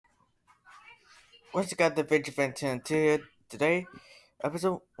What's got the big event here today?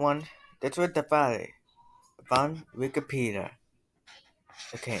 Episode 1, That's what the Valley. Found Wikipedia.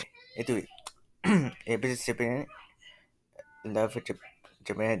 Okay, itu episode 7, Love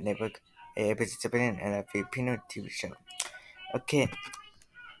Japan Network, episode 7, and a Filipino TV show. Okay,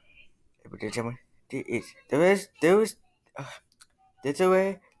 episode 7,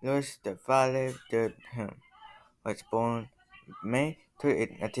 Desiree Louis the Valle was born May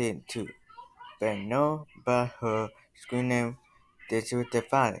 28, 1902. But known by her screen name Desiree the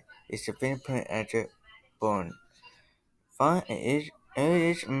Valle is a Filipino actor born. Found an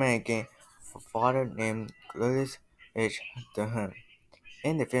age American father named Louis H. Durham,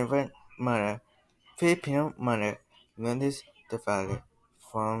 and the Filipino mother, Louis the Valle,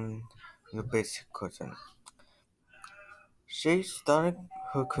 from Lubis cousin. She started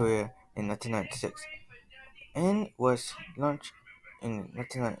her career in 1996 and was launched in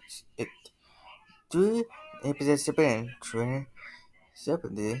 1998. Three episodes appearing during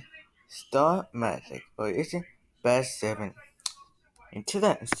separately Star Magic Origin Best 7. In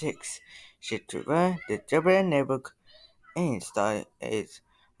 2006, she joined the Japan Network and started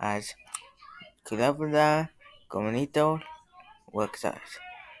as Colaboradora Comunitario Worksite.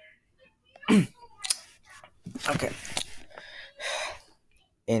 Okay.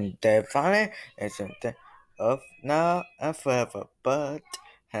 In the final episode of Now and Forever, but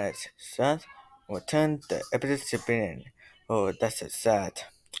has since returned the episode civilian. Oh, that's sad.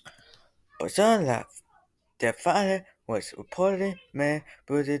 But some laugh. Their father was reportedly man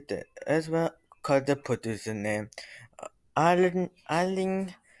Buddha as well called the producer name Alan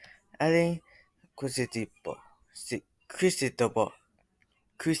Cristobal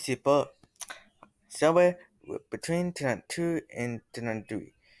Cristobal somewhere between 2002 and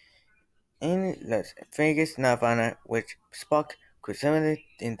 2003 in Las Vegas, Nevada, which sparked criticism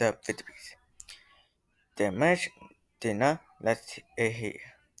in the Philippines. The match did not last a year.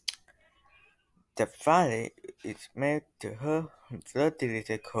 The Valley is married to her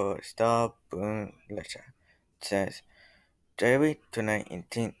fertility co-star Boone Lasher, says Desiree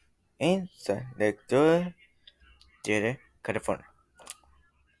 2018 in San Diego, California.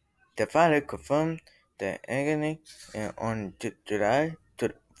 The Valley confirmed the agony on July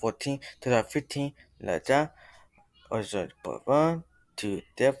 14, 2015. Lasher also performed to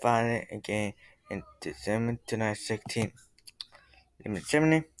the Valley again in December 2016. Limit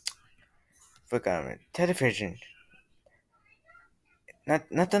 70 for government television.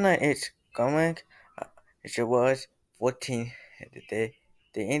 Nothing is coming. She was 14 the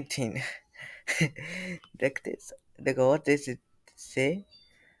 18. Like this. Like what does it say?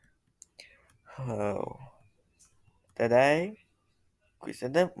 Oh. Today,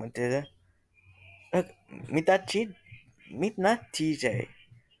 quizada matera. Look, midnight TJ.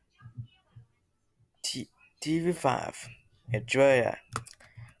 TV5. Enjoy.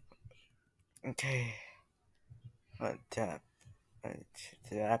 Okay. What up?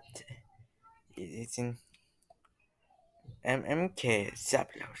 It's in MMK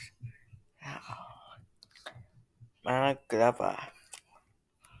Sablos. Mana Glava.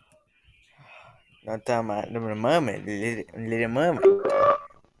 Not talking about Little Mermaid. Little Mermaid.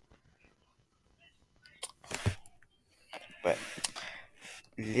 But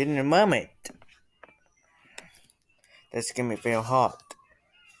Little Mermaid. That's gonna be very hard.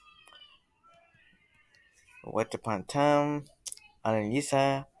 Once upon a time,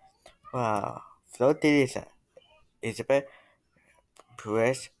 Annalisa, wow, Flotilisa, Isabel,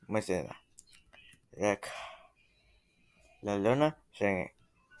 Perez, Mozilla, like La Luna, Singing,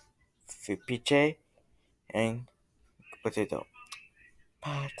 Fipiche, and Potato.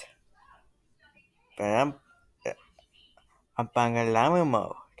 But, I'm Pangalama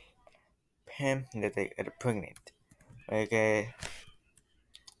mode. Pam, that they are pregnant. Okay,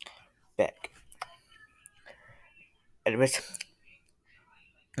 back. It was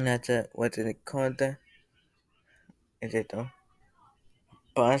not what is it called? Is it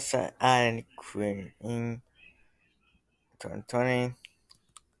Barca Island Queen in 2020?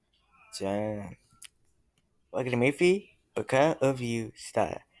 Jan. Welcome to Maybe because of you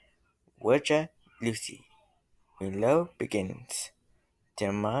star. Watcher Lucy. When love begins.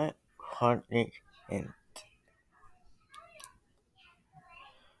 Jeremiah Hartley and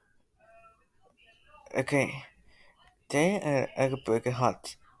okay. They are a broken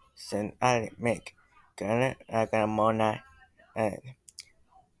heart. Send I make. Gonna I got more night. And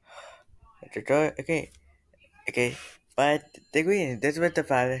okay. Okay. But the green, that's what the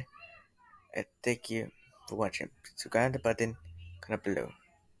father. Thank you for watching. Subscribe the button kind of below.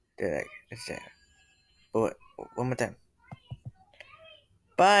 The like, share. But one more time.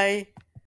 Bye.